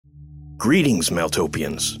Greetings,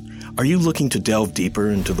 Meltopians. Are you looking to delve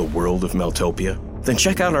deeper into the world of Meltopia? Then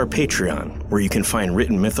check out our Patreon, where you can find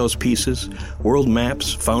written mythos pieces, world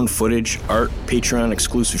maps, found footage, art,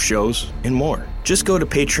 Patreon-exclusive shows, and more. Just go to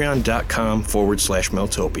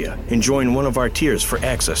patreon.com/Meltopia and join one of our tiers for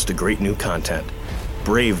access to great new content.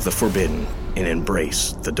 Brave the forbidden and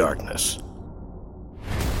embrace the darkness.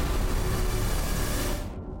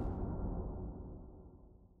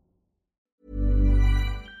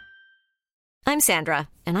 I'm Sandra,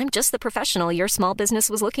 and I'm just the professional your small business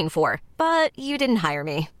was looking for. But you didn't hire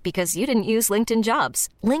me because you didn't use LinkedIn Jobs.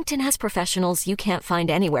 LinkedIn has professionals you can't find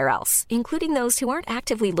anywhere else, including those who aren't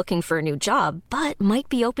actively looking for a new job, but might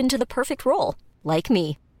be open to the perfect role, like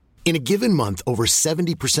me. In a given month, over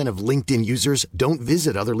 70% of LinkedIn users don't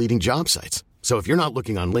visit other leading job sites. So if you're not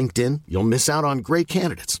looking on LinkedIn, you'll miss out on great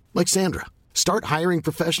candidates, like Sandra. Start hiring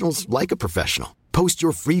professionals like a professional. Post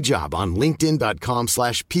your free job on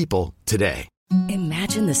linkedin.com/people today.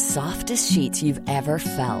 Imagine the softest sheets you've ever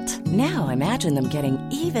felt. Now imagine them getting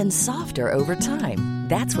even softer over time.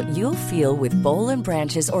 That's what you'll feel with Boll &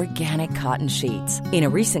 Branch's organic cotton sheets. In a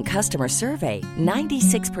recent customer survey,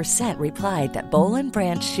 96% replied that Boll &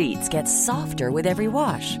 Branch sheets get softer with every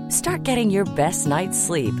wash. Start getting your best night's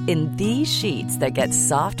sleep in these sheets that get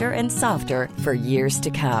softer and softer for years to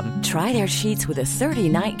come. Try their sheets with a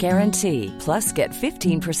 30-night guarantee. Plus, get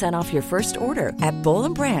 15% off your first order at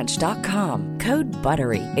bollandbranch.com. Code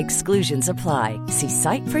BUTTERY. Exclusions apply. See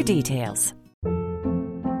site for details.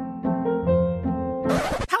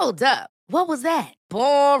 Hold up. What was that?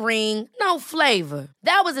 Boring. No flavor.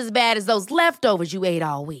 That was as bad as those leftovers you ate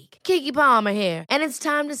all week. Keke Palmer here, and it's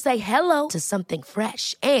time to say hello to something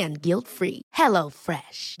fresh and guilt-free. Hello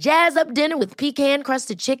Fresh. Jazz up dinner with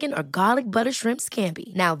pecan-crusted chicken or garlic butter shrimp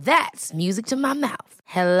scampi. Now that's music to my mouth.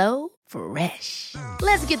 Hello Fresh.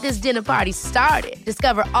 Let's get this dinner party started.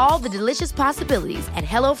 Discover all the delicious possibilities at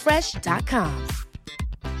hellofresh.com.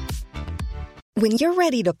 When you're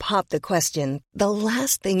ready to pop the question, the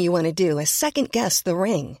last thing you want to do is second-guess the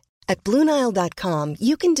ring. At BlueNile.com,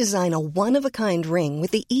 you can design a one-of-a-kind ring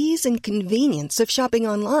with the ease and convenience of shopping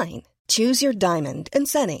online. Choose your diamond and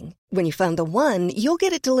setting. When you find the one, you'll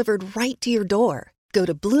get it delivered right to your door. Go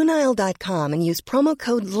to BlueNile.com and use promo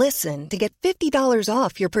code LISTEN to get $50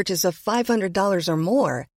 off your purchase of $500 or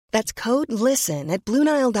more. That's code LISTEN at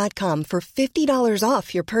BlueNile.com for $50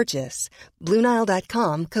 off your purchase.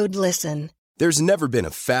 BlueNile.com, code LISTEN. There's never been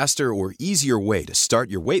a faster or easier way to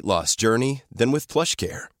start your weight loss journey than with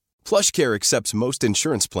PlushCare. PlushCare accepts most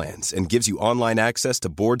insurance plans and gives you online access to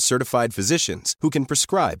board-certified physicians who can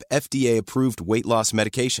prescribe FDA-approved weight loss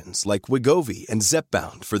medications like Wegovy and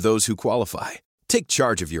Zepbound for those who qualify. Take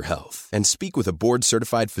charge of your health and speak with a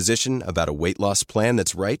board-certified physician about a weight loss plan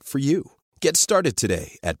that's right for you. Get started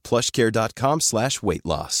today at plushcare.com/weight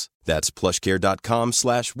loss. That's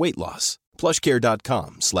plushcare.com/weight loss.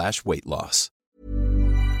 plushcare.com/weight loss.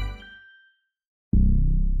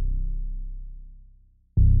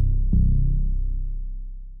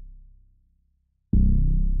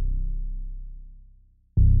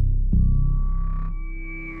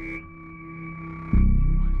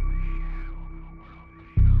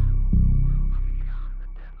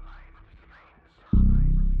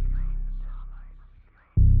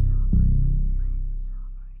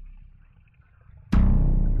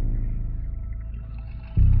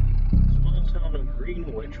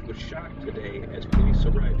 Greenwich was shocked today as police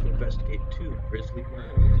arrived to investigate two grisly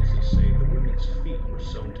murders. Witnesses say the women's feet were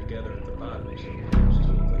sewn together at the bottoms and appears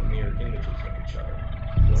to look like mirror images of each other.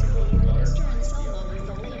 Mr. Anselmo is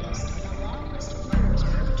the latest in a long list of murders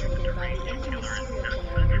perpetrated by the infamous serial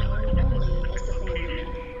killer known only as the Sandman.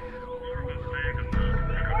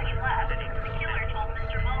 According to lab, the killer told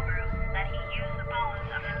Mr. Mulgrew that he used the bones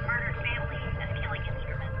of his murdered family as killing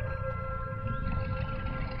instruments.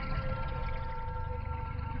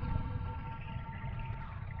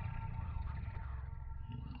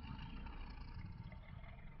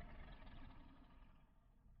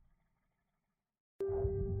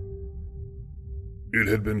 It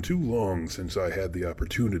had been too long since I had the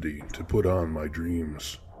opportunity to put on my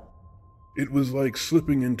dreams. It was like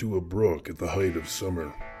slipping into a brook at the height of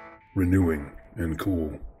summer, renewing and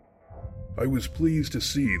cool. I was pleased to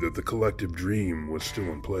see that the collective dream was still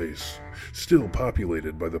in place, still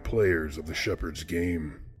populated by the players of the shepherd's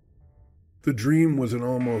game. The dream was an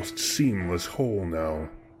almost seamless whole now,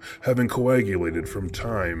 having coagulated from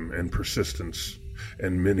time and persistence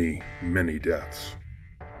and many, many deaths.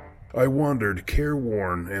 I wandered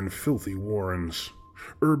careworn and filthy warrens,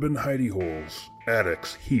 urban hidey holes,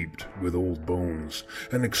 attics heaped with old bones,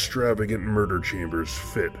 and extravagant murder chambers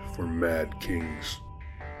fit for mad kings.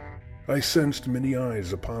 I sensed many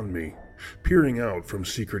eyes upon me, peering out from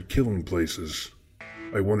secret killing places.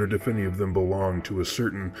 I wondered if any of them belonged to a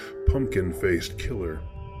certain pumpkin-faced killer.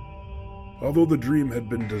 Although the dream had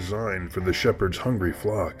been designed for the shepherd's hungry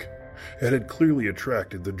flock, it had clearly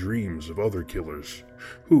attracted the dreams of other killers,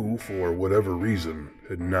 who, for whatever reason,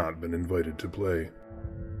 had not been invited to play.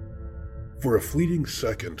 For a fleeting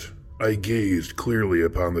second, I gazed clearly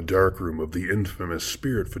upon the darkroom of the infamous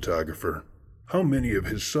spirit photographer. How many of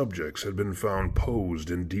his subjects had been found posed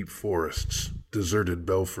in deep forests, deserted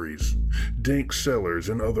belfries, dank cellars,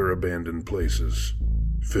 and other abandoned places?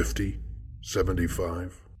 50?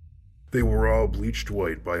 75? They were all bleached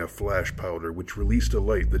white by a flash powder which released a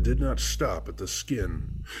light that did not stop at the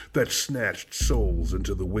skin, that snatched souls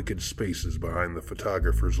into the wicked spaces behind the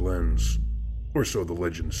photographer's lens. Or so the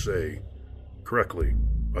legends say. Correctly,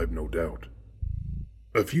 I've no doubt.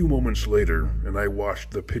 A few moments later, and I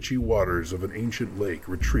watched the pitchy waters of an ancient lake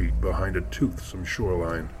retreat behind a toothsome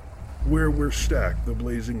shoreline, where were stacked the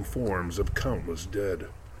blazing forms of countless dead,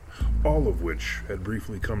 all of which had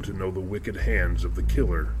briefly come to know the wicked hands of the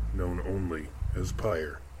killer known only as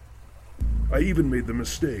Pyre. I even made the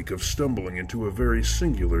mistake of stumbling into a very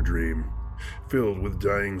singular dream, filled with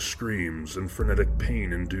dying screams and frenetic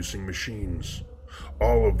pain-inducing machines,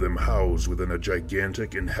 all of them housed within a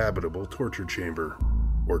gigantic inhabitable torture chamber,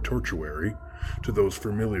 or tortuary, to those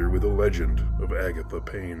familiar with the legend of Agatha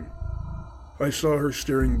Payne. I saw her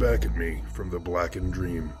staring back at me from the blackened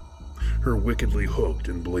dream, her wickedly hooked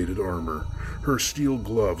and bladed armor, her steel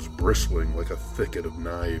gloves bristling like a thicket of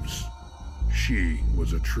knives. She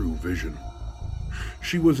was a true vision.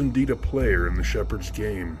 She was indeed a player in the shepherd's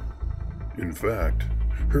game. In fact,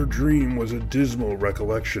 her dream was a dismal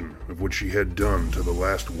recollection of what she had done to the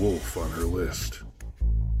last wolf on her list.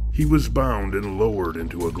 He was bound and lowered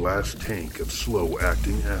into a glass tank of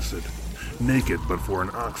slow-acting acid, naked but for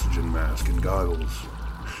an oxygen mask and goggles.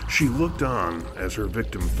 She looked on as her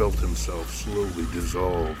victim felt himself slowly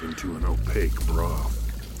dissolve into an opaque broth,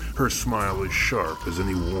 her smile as sharp as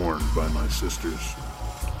any worn by my sisters.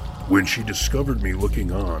 When she discovered me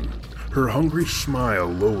looking on, her hungry smile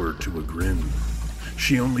lowered to a grin.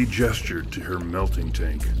 She only gestured to her melting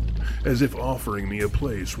tank, as if offering me a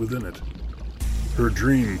place within it. Her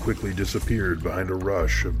dream quickly disappeared behind a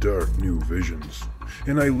rush of dark new visions,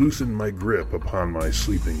 and I loosened my grip upon my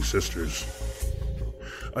sleeping sisters.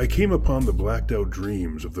 I came upon the blacked-out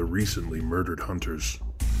dreams of the recently murdered hunters,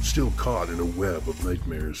 still caught in a web of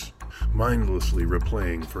nightmares, mindlessly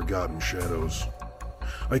replaying forgotten shadows.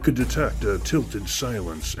 I could detect a tilted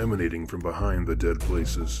silence emanating from behind the dead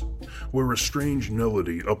places, where a strange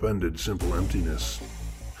nullity upended simple emptiness.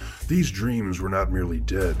 These dreams were not merely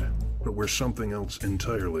dead, but were something else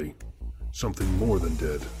entirely, something more than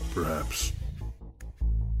dead, perhaps.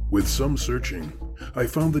 With some searching, I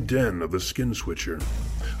found the den of the skin switcher.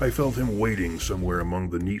 I felt him waiting somewhere among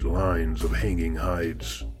the neat lines of hanging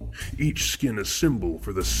hides, each skin a symbol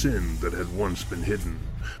for the sin that had once been hidden,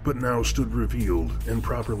 but now stood revealed and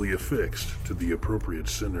properly affixed to the appropriate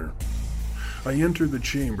sinner. I entered the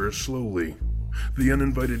chamber slowly, the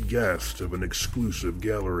uninvited guest of an exclusive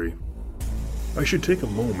gallery. I should take a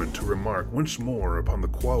moment to remark once more upon the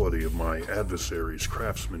quality of my adversary's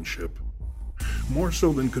craftsmanship. More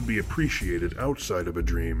so than could be appreciated outside of a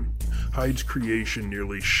dream, Hyde's creation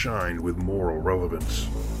nearly shined with moral relevance.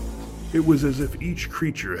 It was as if each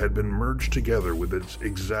creature had been merged together with its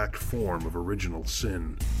exact form of original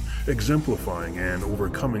sin, exemplifying and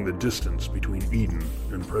overcoming the distance between Eden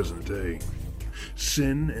and present day.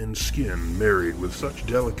 Sin and skin married with such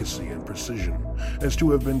delicacy and precision as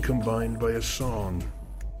to have been combined by a song.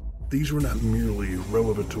 These were not merely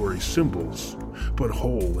revelatory symbols, but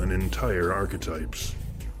whole and entire archetypes.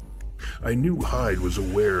 I knew Hyde was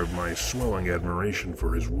aware of my swelling admiration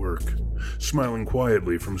for his work, smiling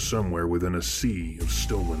quietly from somewhere within a sea of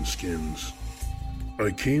stolen skins.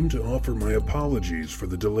 I came to offer my apologies for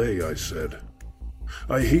the delay, I said.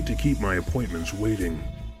 I hate to keep my appointments waiting.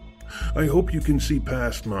 I hope you can see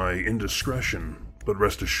past my indiscretion, but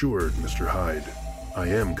rest assured, Mr. Hyde, I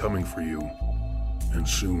am coming for you. And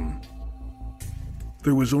soon.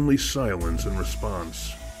 There was only silence in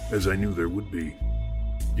response, as I knew there would be.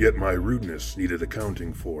 Yet my rudeness needed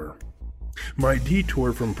accounting for. My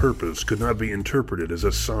detour from purpose could not be interpreted as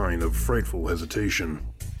a sign of frightful hesitation.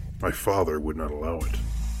 My father would not allow it.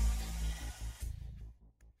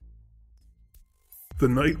 The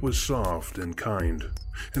night was soft and kind,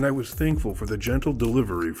 and I was thankful for the gentle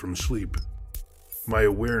delivery from sleep. My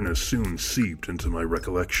awareness soon seeped into my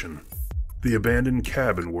recollection. The abandoned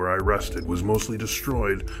cabin where I rested was mostly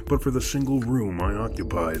destroyed, but for the single room I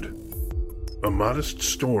occupied. A modest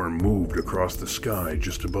storm moved across the sky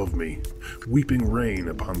just above me, weeping rain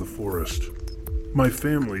upon the forest. My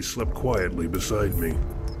family slept quietly beside me.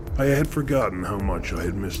 I had forgotten how much I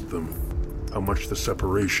had missed them, how much the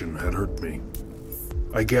separation had hurt me.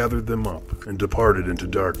 I gathered them up and departed into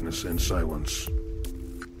darkness and silence.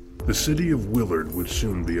 The city of Willard would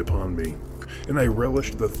soon be upon me, and I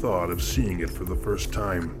relished the thought of seeing it for the first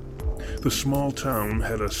time. The small town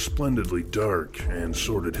had a splendidly dark and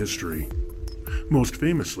sordid history. Most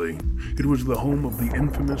famously, it was the home of the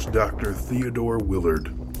infamous Dr. Theodore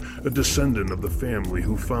Willard, a descendant of the family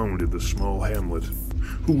who founded the small hamlet,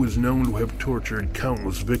 who was known to have tortured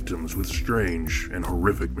countless victims with strange and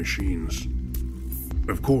horrific machines.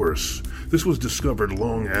 Of course, this was discovered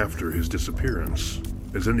long after his disappearance,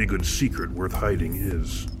 as any good secret worth hiding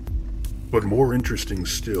is. But more interesting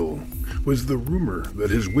still was the rumor that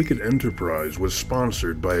his wicked enterprise was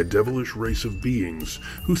sponsored by a devilish race of beings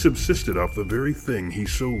who subsisted off the very thing he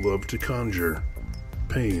so loved to conjure: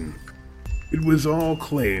 pain. It was all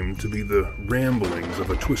claimed to be the ramblings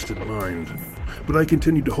of a twisted mind, but I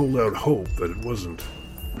continued to hold out hope that it wasn't.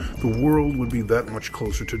 The world would be that much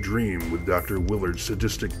closer to dream with Dr. Willard's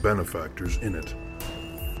sadistic benefactors in it.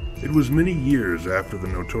 It was many years after the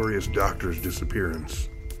notorious doctor's disappearance,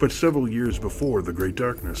 but several years before the Great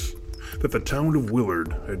Darkness, that the town of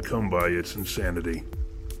Willard had come by its insanity.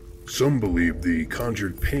 Some believed the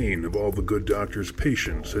conjured pain of all the good doctor's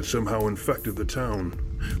patients had somehow infected the town,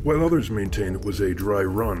 while others maintained it was a dry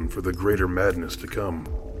run for the greater madness to come,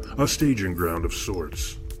 a staging ground of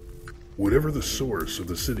sorts. Whatever the source of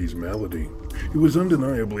the city's malady, it was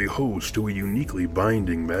undeniably host to a uniquely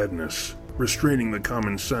binding madness, restraining the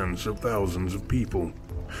common sense of thousands of people.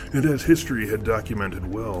 And as history had documented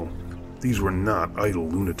well, these were not idle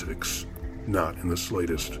lunatics, not in the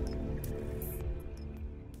slightest.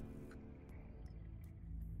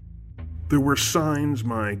 There were signs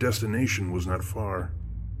my destination was not far.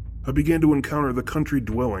 I began to encounter the country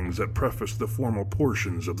dwellings that prefaced the formal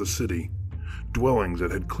portions of the city, dwellings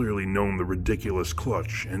that had clearly known the ridiculous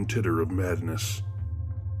clutch and titter of madness.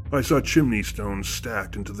 I saw chimney stones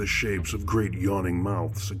stacked into the shapes of great yawning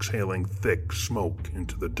mouths, exhaling thick smoke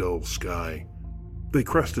into the dull sky. They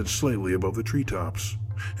crested slightly above the treetops,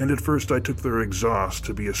 and at first I took their exhaust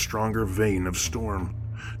to be a stronger vein of storm,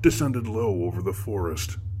 descended low over the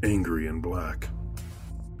forest, angry and black.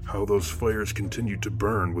 How those fires continued to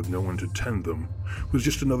burn with no one to tend them was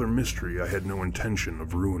just another mystery I had no intention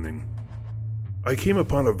of ruining. I came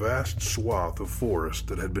upon a vast swath of forest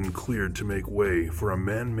that had been cleared to make way for a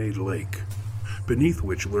man-made lake, beneath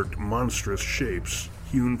which lurked monstrous shapes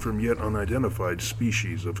hewn from yet unidentified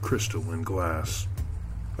species of crystal and glass.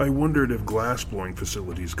 I wondered if glass-blowing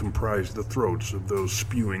facilities comprised the throats of those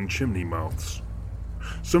spewing chimney mouths.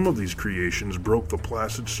 Some of these creations broke the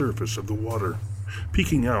placid surface of the water,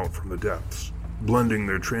 peeking out from the depths, blending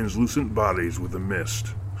their translucent bodies with the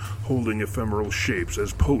mist, holding ephemeral shapes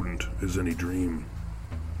as potent as any dream.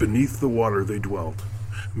 Beneath the water they dwelt,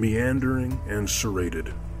 meandering and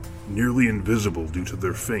serrated, nearly invisible due to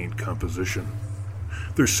their faint composition.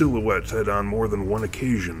 Their silhouettes had on more than one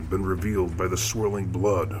occasion been revealed by the swirling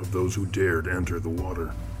blood of those who dared enter the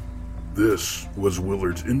water. This was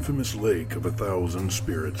Willard's infamous Lake of 1,000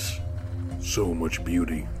 Spirits. So much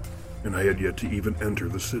beauty, and I had yet to even enter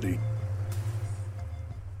the city.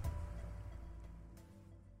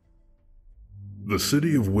 The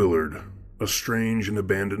city of Willard, a strange and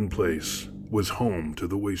abandoned place, was home to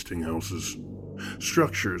the Wasting Houses,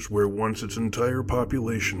 structures where once its entire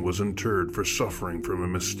population was interred for suffering from a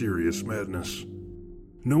mysterious madness.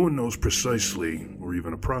 No one knows precisely, or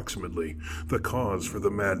even approximately, the cause for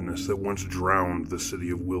the madness that once drowned the city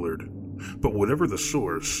of Willard, but whatever the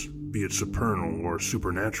source, be it supernal or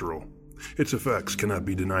supernatural, its effects cannot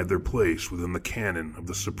be denied their place within the canon of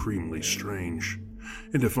the supremely strange,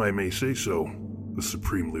 and if I may say so, the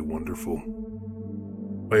supremely wonderful.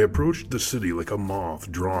 I approached the city like a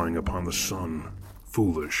moth drawing upon the sun,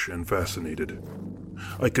 foolish and fascinated.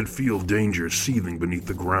 I could feel danger seething beneath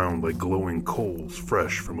the ground like glowing coals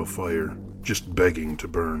fresh from a fire, just begging to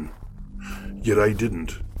burn. Yet I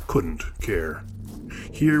couldn't care.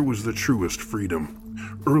 Here was the truest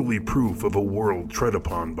freedom, early proof of a world tread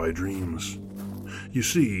upon by dreams. You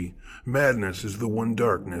see, madness is the one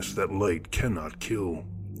darkness that light cannot kill.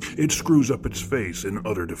 It screws up its face in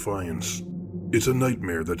utter defiance. It's a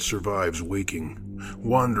nightmare that survives waking,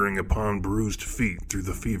 wandering upon bruised feet through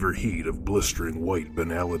the fever heat of blistering white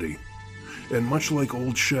banality. And much like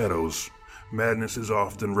old shadows, madness is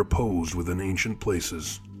often reposed within ancient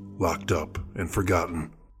places, locked up and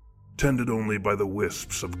forgotten, tended only by the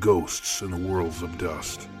wisps of ghosts in the worlds of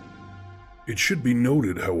dust. It should be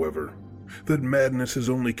noted, however, that madness is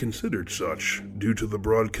only considered such due to the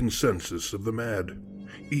broad consensus of the mad,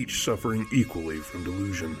 each suffering equally from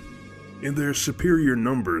delusion. In their superior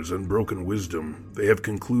numbers and broken wisdom, they have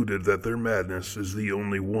concluded that their madness is the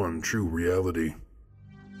only one true reality.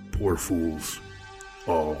 Poor fools,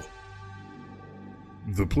 all.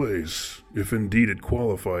 The place, if indeed it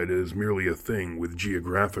qualified as merely a thing with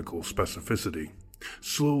geographical specificity,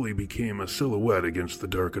 slowly became a silhouette against the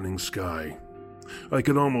darkening sky. I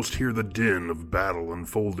could almost hear the din of battle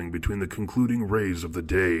unfolding between the concluding rays of the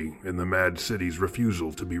day and the mad city's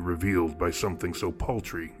refusal to be revealed by something so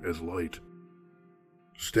paltry as light.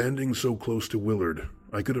 Standing so close to Willard,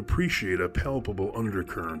 I could appreciate a palpable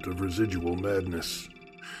undercurrent of residual madness,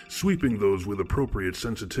 sweeping those with appropriate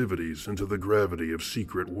sensitivities into the gravity of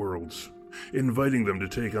secret worlds, inviting them to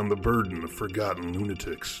take on the burden of forgotten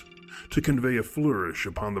lunatics, to convey a flourish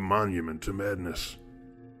upon the monument to madness.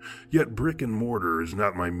 Yet brick and mortar is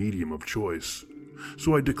not my medium of choice,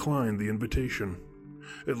 so I declined the invitation,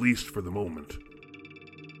 at least for the moment.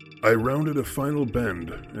 I rounded a final bend,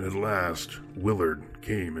 and at last Willard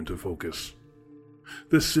came into focus.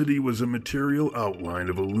 The city was a material outline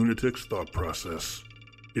of a lunatic's thought process.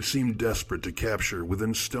 It seemed desperate to capture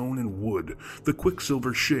within stone and wood the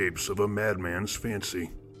quicksilver shapes of a madman's fancy.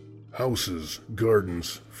 Houses,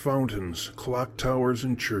 gardens, fountains, clock towers,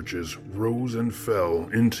 and churches rose and fell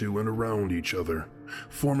into and around each other,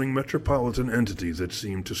 forming metropolitan entities that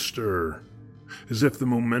seemed to stir, as if the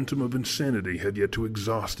momentum of insanity had yet to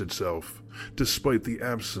exhaust itself, despite the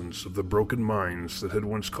absence of the broken minds that had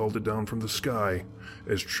once called it down from the sky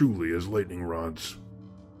as truly as lightning rods.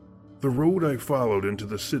 The road I followed into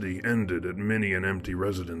the city ended at many an empty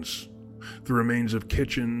residence. The remains of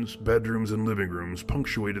kitchens, bedrooms, and living rooms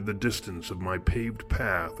punctuated the distance of my paved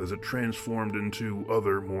path as it transformed into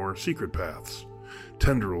other, more secret paths,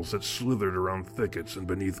 tendrils that slithered around thickets and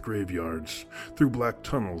beneath graveyards, through black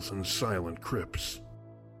tunnels and silent crypts.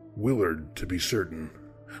 Willard, to be certain,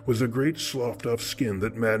 was a great sloughed-off skin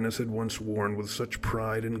that madness had once worn with such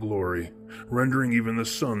pride and glory, rendering even the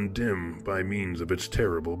sun dim by means of its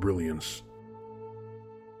terrible brilliance.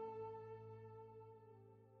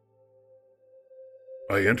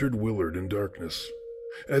 I entered Willard in darkness,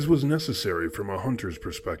 as was necessary from a hunter's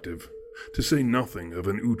perspective, to say nothing of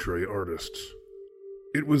an outre artist's.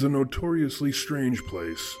 It was a notoriously strange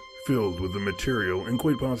place, filled with the material and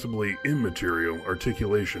quite possibly immaterial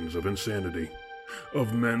articulations of insanity,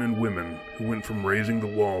 of men and women who went from raising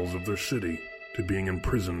the walls of their city to being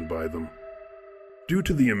imprisoned by them. Due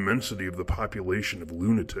to the immensity of the population of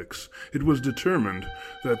lunatics, it was determined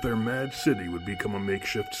that their mad city would become a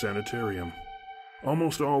makeshift sanitarium.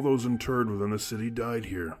 Almost all those interred within the city died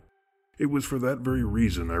here. It was for that very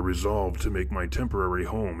reason I resolved to make my temporary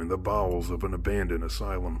home in the bowels of an abandoned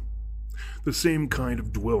asylum. The same kind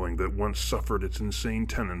of dwelling that once suffered its insane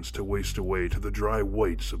tenants to waste away to the dry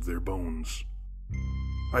whites of their bones.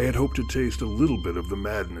 I had hoped to taste a little bit of the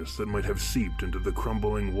madness that might have seeped into the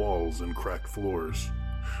crumbling walls and cracked floors.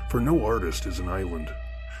 For no artist is an island.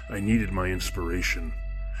 I needed my inspiration,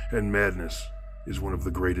 and madness is one of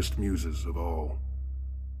the greatest muses of all.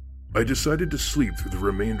 I decided to sleep through the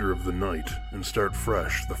remainder of the night and start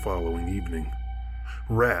fresh the following evening.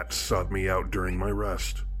 Rats sought me out during my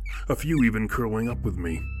rest, a few even curling up with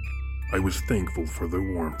me. I was thankful for their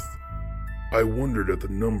warmth. I wondered at the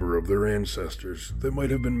number of their ancestors that might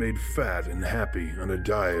have been made fat and happy on a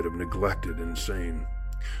diet of neglected insane,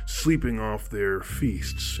 sleeping off their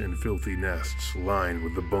feasts in filthy nests lined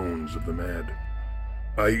with the bones of the mad.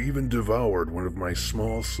 I even devoured one of my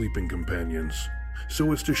small sleeping companions,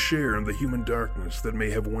 so as to share in the human darkness that may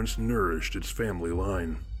have once nourished its family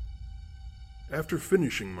line. After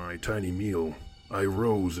finishing my tiny meal, I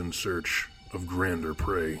rose in search of grander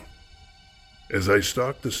prey. As I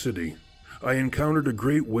stalked the city, I encountered a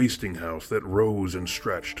great wasting house that rose and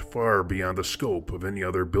stretched far beyond the scope of any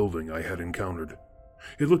other building I had encountered.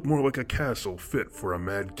 It looked more like a castle fit for a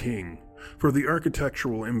mad king, for the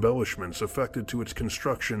architectural embellishments affected to its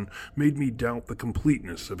construction made me doubt the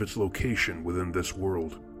completeness of its location within this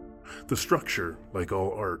world. The structure, like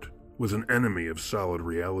all art, was an enemy of solid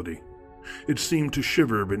reality. It seemed to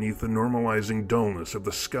shiver beneath the normalizing dullness of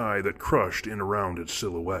the sky that crushed in around its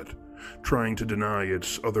silhouette, trying to deny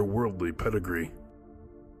its otherworldly pedigree.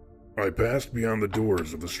 I passed beyond the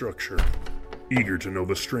doors of the structure, eager to know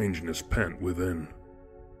the strangeness pent within.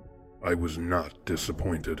 I was not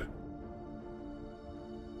disappointed.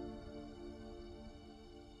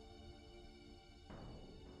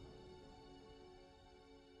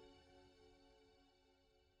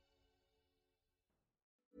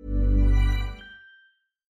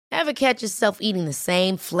 Ever catch yourself eating the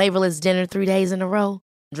same flavorless dinner 3 days in a row?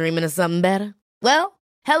 Dreaming of something better? Well,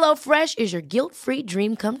 HelloFresh is your guilt-free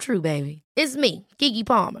dream come true, baby. It's me, Keke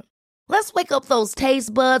Palmer. Let's wake up those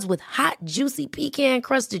taste buds with hot, juicy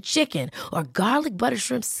pecan-crusted chicken or garlic butter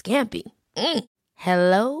shrimp scampi.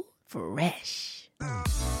 Hello Fresh.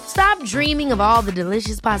 Stop dreaming of all the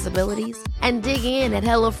delicious possibilities and dig in at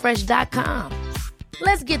HelloFresh.com.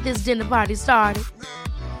 Let's get this dinner party started.